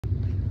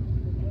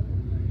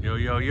Yo,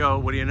 yo, yo,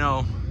 what do you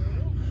know?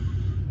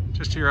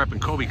 Just here up in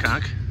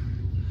Kobekunk.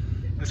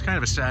 It's kind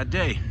of a sad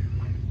day.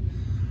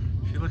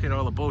 If you look at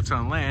all the boats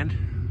on land,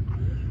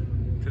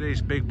 today's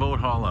big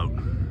boat haul out.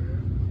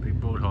 Big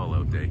boat haul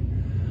out day.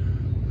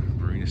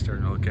 Marina's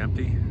starting to look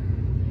empty.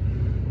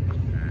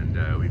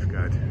 And we've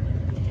got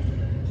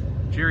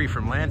Jerry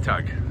from Land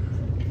Tug.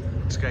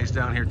 This guy's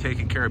down here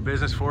taking care of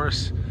business for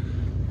us.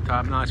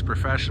 Top-notch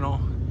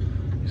professional.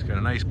 He's got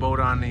a nice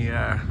boat on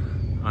the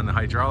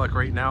hydraulic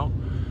right now.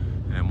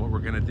 And what we're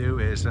gonna do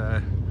is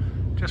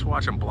just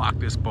watch him block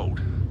this boat.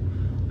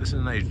 This is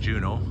a nice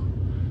Juno,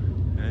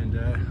 and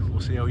we'll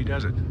see how he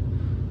does it.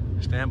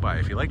 Stand by.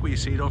 If you like what you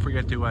see, don't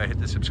forget to hit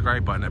the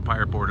subscribe button at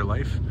Pirate Border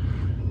Life,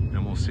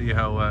 and we'll see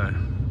how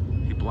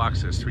he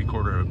blocks this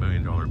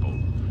 $750,000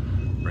 boat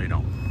right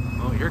now.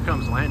 Oh, here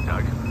comes Land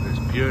Tug. This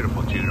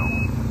beautiful Juno.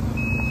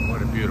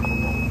 What a beautiful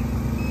boat.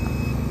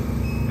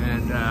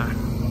 And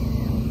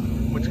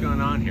what's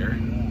going on here?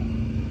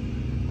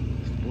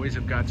 The boys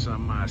have got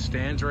some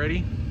stands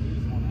ready.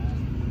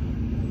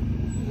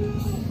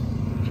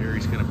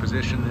 Jerry's going to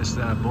position this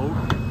boat,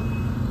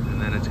 and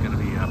then it's going to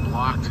be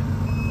blocked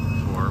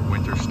for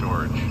winter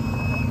storage.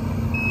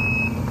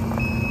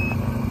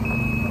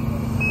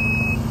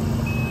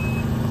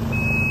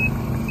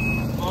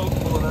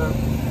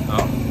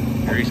 Oh,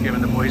 Jerry's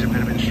giving the boys a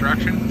bit of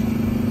instruction.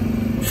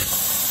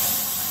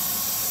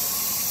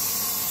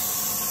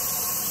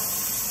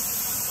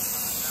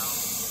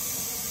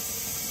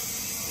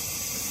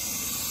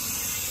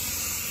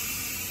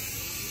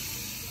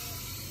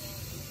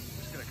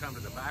 Come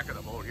to the back of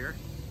the boat here.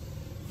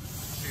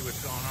 See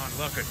what's going on.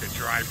 Look at the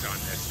drives on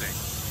this thing.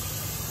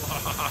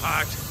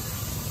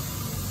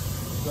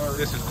 What?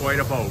 This is quite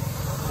a boat.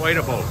 Quite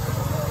a boat.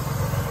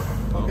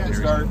 Okay, oh,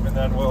 start, and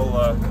then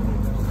we'll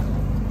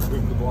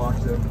move the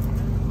blocks in.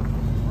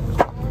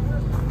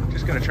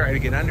 Just gonna try to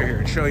get under here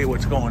and show you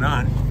what's going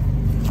on.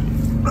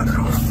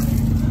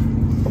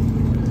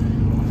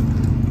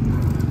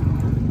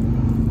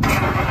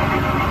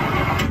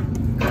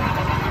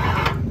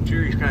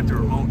 Jerry's got the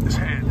remote in his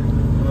hand.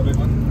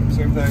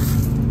 Same thing.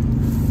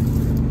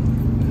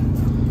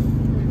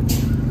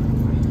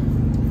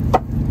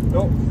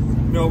 Nope.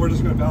 No, we're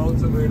just going to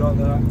balance it right on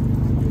that.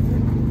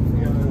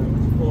 We're going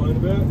to pull in a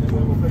bit, and then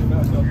we'll pick it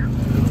back up.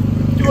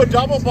 Do a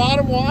double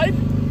bottom wide?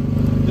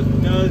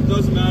 No, it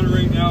doesn't matter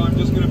right now. I'm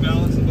just going to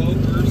balance the boat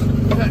first.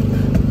 Okay.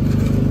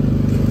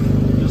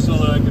 Just so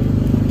that I can...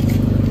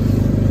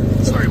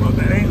 Sorry about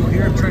that angle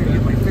here. I'm trying to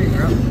get my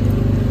finger up.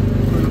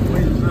 Put the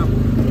blades up.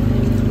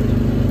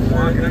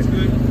 Alright, that's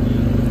good.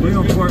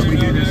 Real important we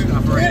do this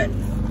stuff right.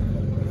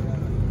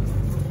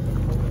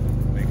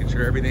 Making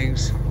sure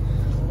everything's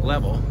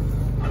level.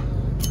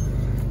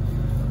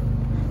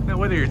 Now,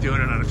 whether you're doing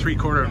it on a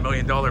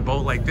 $750,000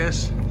 boat like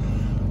this,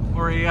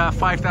 or a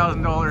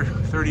 $5,000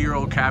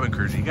 30-year-old cabin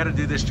cruiser, you got to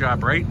do this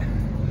job right.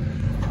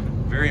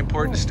 Very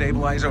important to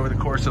stabilize over the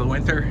course of the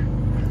winter,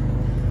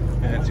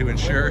 and to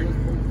ensure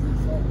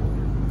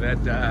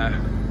that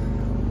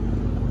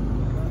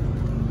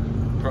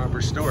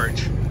proper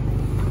storage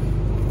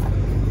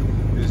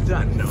is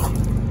done. No,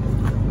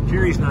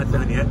 Jerry's not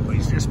done yet, but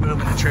he's just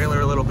moving the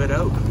trailer a little bit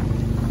out.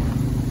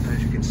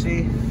 As you can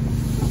see,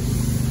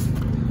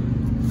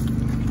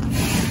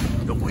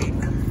 the weight.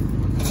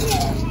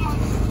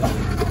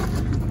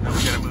 Now we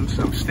gotta move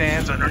some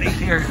stands underneath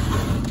here.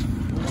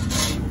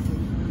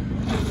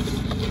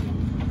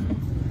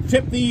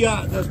 Tip the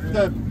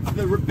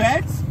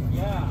beds?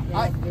 Yeah.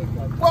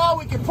 Well,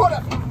 we can put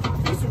a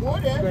piece of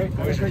wood in.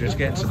 Boys are just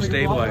getting some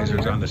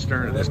stabilizers on the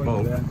stern of this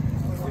boat.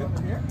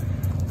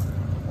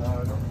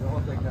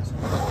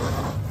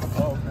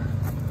 Oh, okay.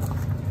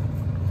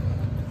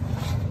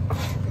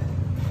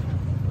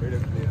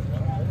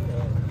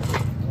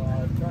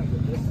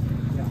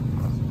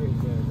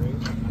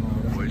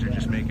 Boys are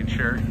just making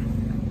sure.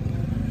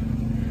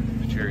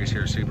 Jerry's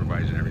here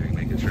supervising everything,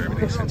 making sure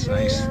everything sits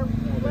nice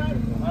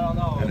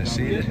and is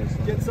seated.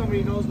 Get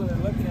somebody who knows what they're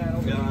looking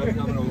at. Yeah, I'm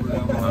coming over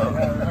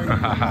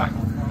now.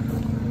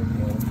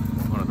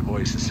 One of the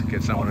boys is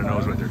get someone who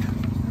knows what they're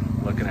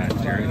looking at.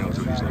 Jerry knows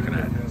what he's looking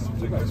at.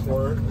 It's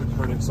forward and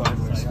turn it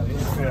sideways.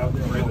 Yeah,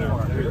 right there.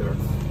 Right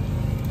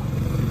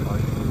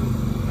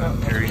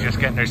there. Jerry's just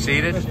getting her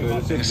seated.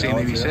 You see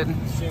maybe sitting.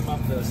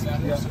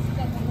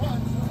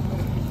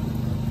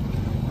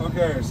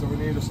 Okay, so we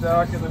need a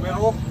stack in the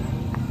middle.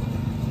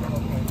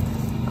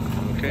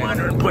 Okay,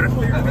 and put it.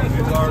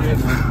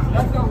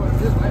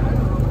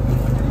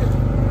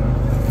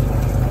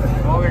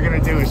 All they're going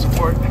to do is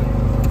support the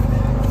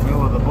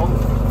middle of the boat.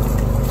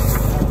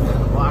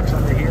 Blocks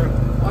under here.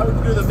 I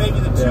would do maybe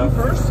the two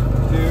first.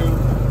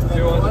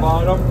 Two on the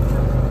bottom.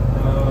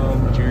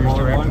 Jerry's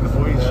directing the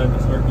boys.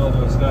 And start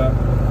building a stack.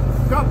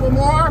 Couple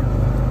more.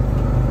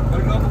 Got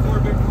a couple more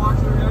big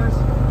blocks there, guys.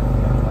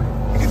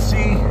 You can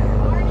see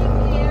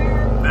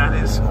that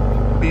is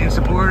being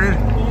supported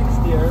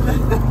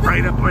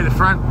right up by the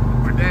front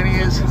where Danny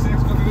is,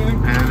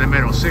 and in the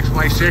middle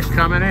 6x6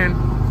 coming in.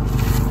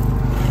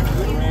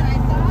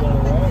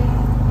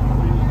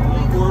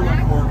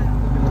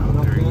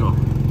 There you go.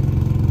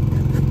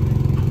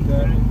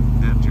 Okay.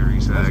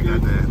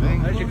 got the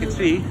thing. As you can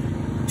see,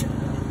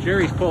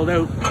 Jerry's pulled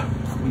out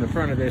from the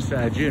front of this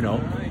Juno.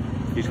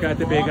 He's got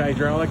the big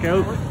hydraulic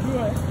out.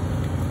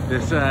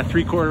 This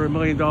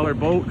 $750,000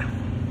 boat.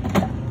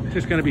 It's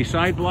just going to be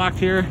side blocked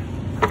here,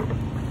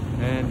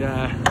 and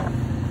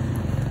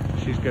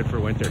she's good for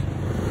winter.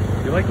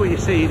 If you like what you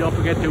see, don't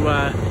forget to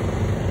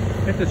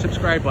hit the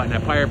subscribe button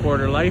at Pirate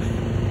Border Life.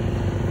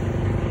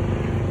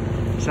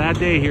 Sad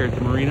day here at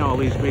the marina, all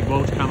these big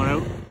boats coming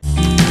out.